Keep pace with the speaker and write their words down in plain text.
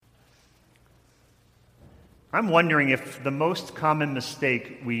I'm wondering if the most common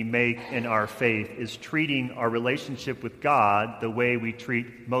mistake we make in our faith is treating our relationship with God the way we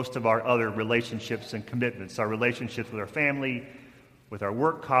treat most of our other relationships and commitments, our relationships with our family, with our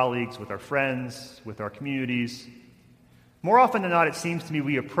work colleagues, with our friends, with our communities. More often than not, it seems to me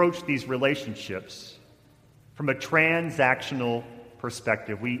we approach these relationships from a transactional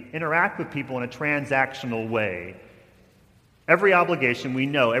perspective. We interact with people in a transactional way. Every obligation we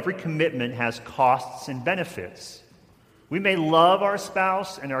know, every commitment has costs and benefits. We may love our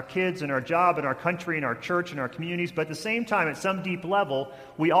spouse and our kids and our job and our country and our church and our communities, but at the same time, at some deep level,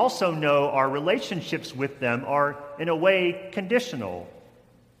 we also know our relationships with them are, in a way, conditional.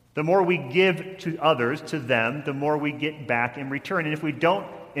 The more we give to others, to them, the more we get back in return. And if we don't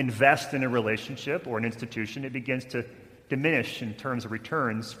invest in a relationship or an institution, it begins to diminish in terms of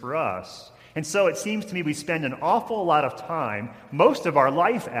returns for us. And so it seems to me we spend an awful lot of time, most of our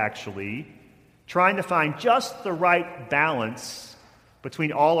life actually, trying to find just the right balance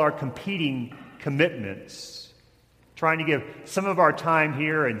between all our competing commitments, trying to give some of our time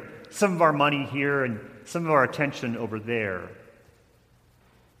here and some of our money here and some of our attention over there,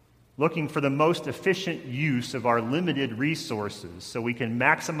 looking for the most efficient use of our limited resources so we can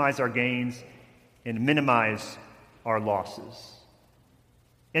maximize our gains and minimize our losses.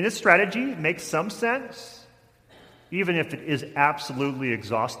 And this strategy makes some sense, even if it is absolutely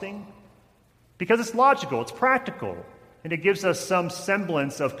exhausting, because it's logical, it's practical, and it gives us some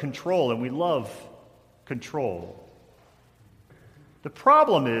semblance of control, and we love control. The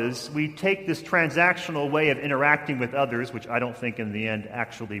problem is we take this transactional way of interacting with others, which I don't think in the end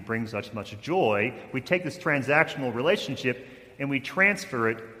actually brings us much joy. We take this transactional relationship and we transfer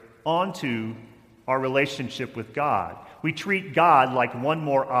it onto our relationship with God. We treat God like one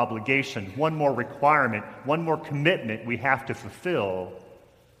more obligation, one more requirement, one more commitment we have to fulfill.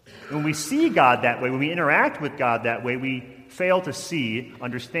 When we see God that way, when we interact with God that way, we fail to see,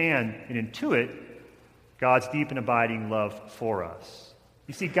 understand, and intuit God's deep and abiding love for us.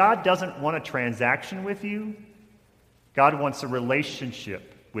 You see, God doesn't want a transaction with you. God wants a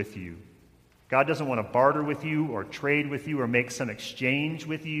relationship with you. God doesn't want to barter with you or trade with you or make some exchange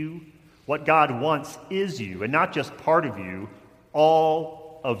with you. What God wants is you, and not just part of you,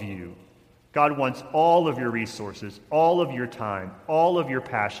 all of you. God wants all of your resources, all of your time, all of your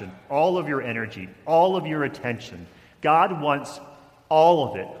passion, all of your energy, all of your attention. God wants all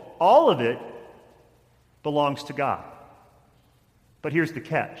of it. All of it belongs to God. But here's the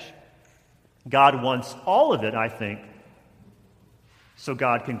catch. God wants all of it, I think, so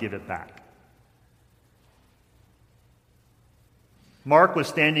God can give it back. Mark was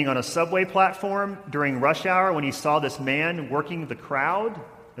standing on a subway platform during rush hour when he saw this man working the crowd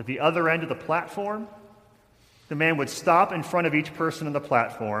at the other end of the platform. The man would stop in front of each person on the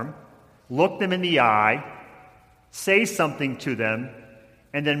platform, look them in the eye, say something to them,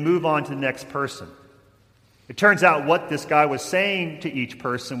 and then move on to the next person. It turns out what this guy was saying to each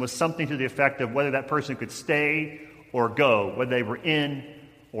person was something to the effect of whether that person could stay or go, whether they were in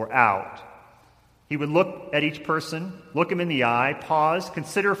or out. He would look at each person, look him in the eye, pause,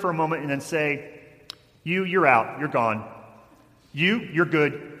 consider for a moment, and then say, you're out, you're gone. You're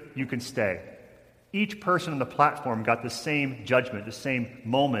good, you can stay. Each person on the platform got the same judgment, the same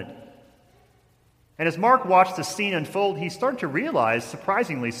moment. And as Mark watched the scene unfold, he started to realize,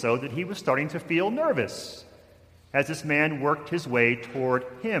 surprisingly so, that he was starting to feel nervous as this man worked his way toward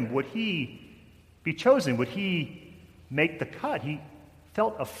him. Would he be chosen? Would he make the cut? He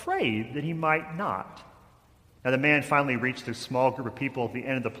felt afraid that he might not. Now, the man finally reached a small group of people at the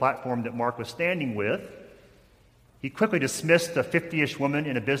end of the platform that Mark was standing with. He quickly dismissed a 50-ish woman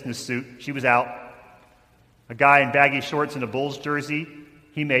in a business suit. She was out. A guy in baggy shorts and a Bulls jersey,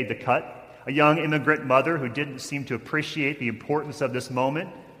 he made the cut. A young immigrant mother who didn't seem to appreciate the importance of this moment,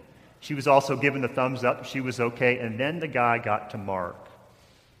 she was also given the thumbs up. She was okay. And then the guy got to Mark.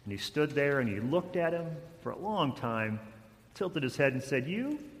 And he stood there and he looked at him for a long time, tilted his head and said,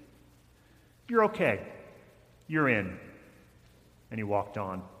 You're okay. You're in. And he walked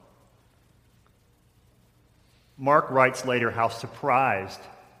on. Mark writes later how surprised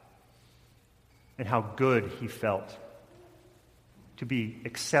and how good he felt to be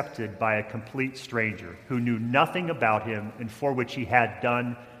accepted by a complete stranger who knew nothing about him and for which he had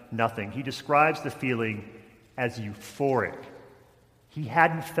done nothing. He describes the feeling as euphoric. He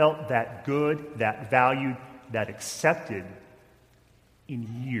hadn't felt that good, that valued, that accepted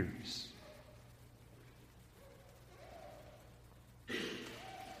in years.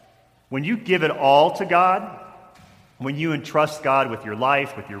 When you give it all to God, when you entrust God with your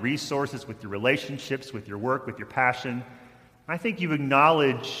life, with your resources, with your relationships, with your work, with your passion, I think you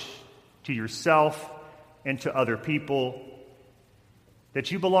acknowledge to yourself and to other people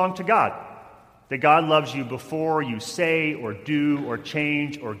that you belong to God, that God loves you before you say or do or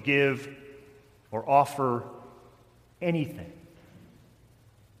change or give or offer anything.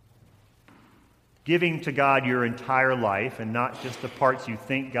 Giving to God your entire life and not just the parts you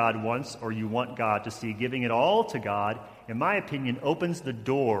think God wants or you want God to see, giving it all to God, in my opinion, opens the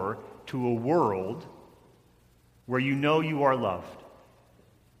door to a world where you know you are loved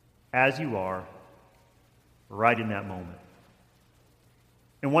as you are right in that moment.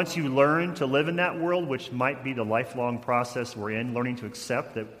 And once you learn to live in that world, which might be the lifelong process we're in, learning to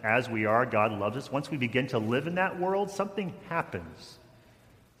accept that as we are, God loves us, once we begin to live in that world, something happens.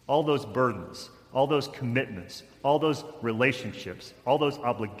 All those burdens, all those commitments, all those relationships, all those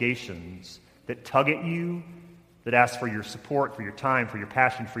obligations that tug at you, that ask for your support, for your time, for your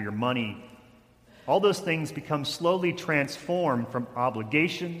passion, for your money, all those things become slowly transformed from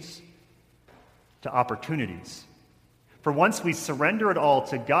obligations to opportunities. For once we surrender it all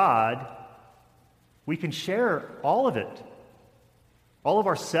to God, we can share all of it, all of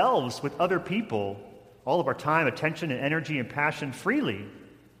ourselves with other people, all of our time, attention, and energy and passion freely,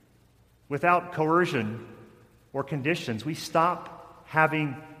 without coercion or conditions. We stop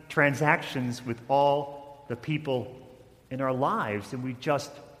having transactions with all the people in our lives, and we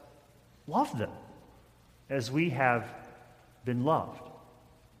just love them as we have been loved.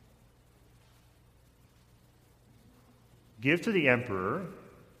 Give to the emperor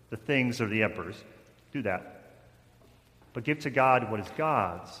the things of the emperors. Do that. But give to God what is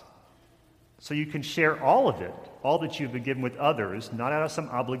God's. So you can share all of it, all that you've been given with others, not out of some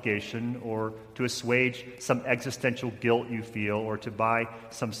obligation or to assuage some existential guilt you feel or to buy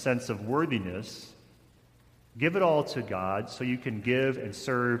some sense of worthiness. Give it all to God so you can give and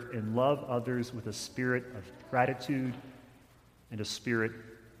serve and love others with a spirit of gratitude and a spirit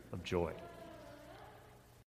of joy.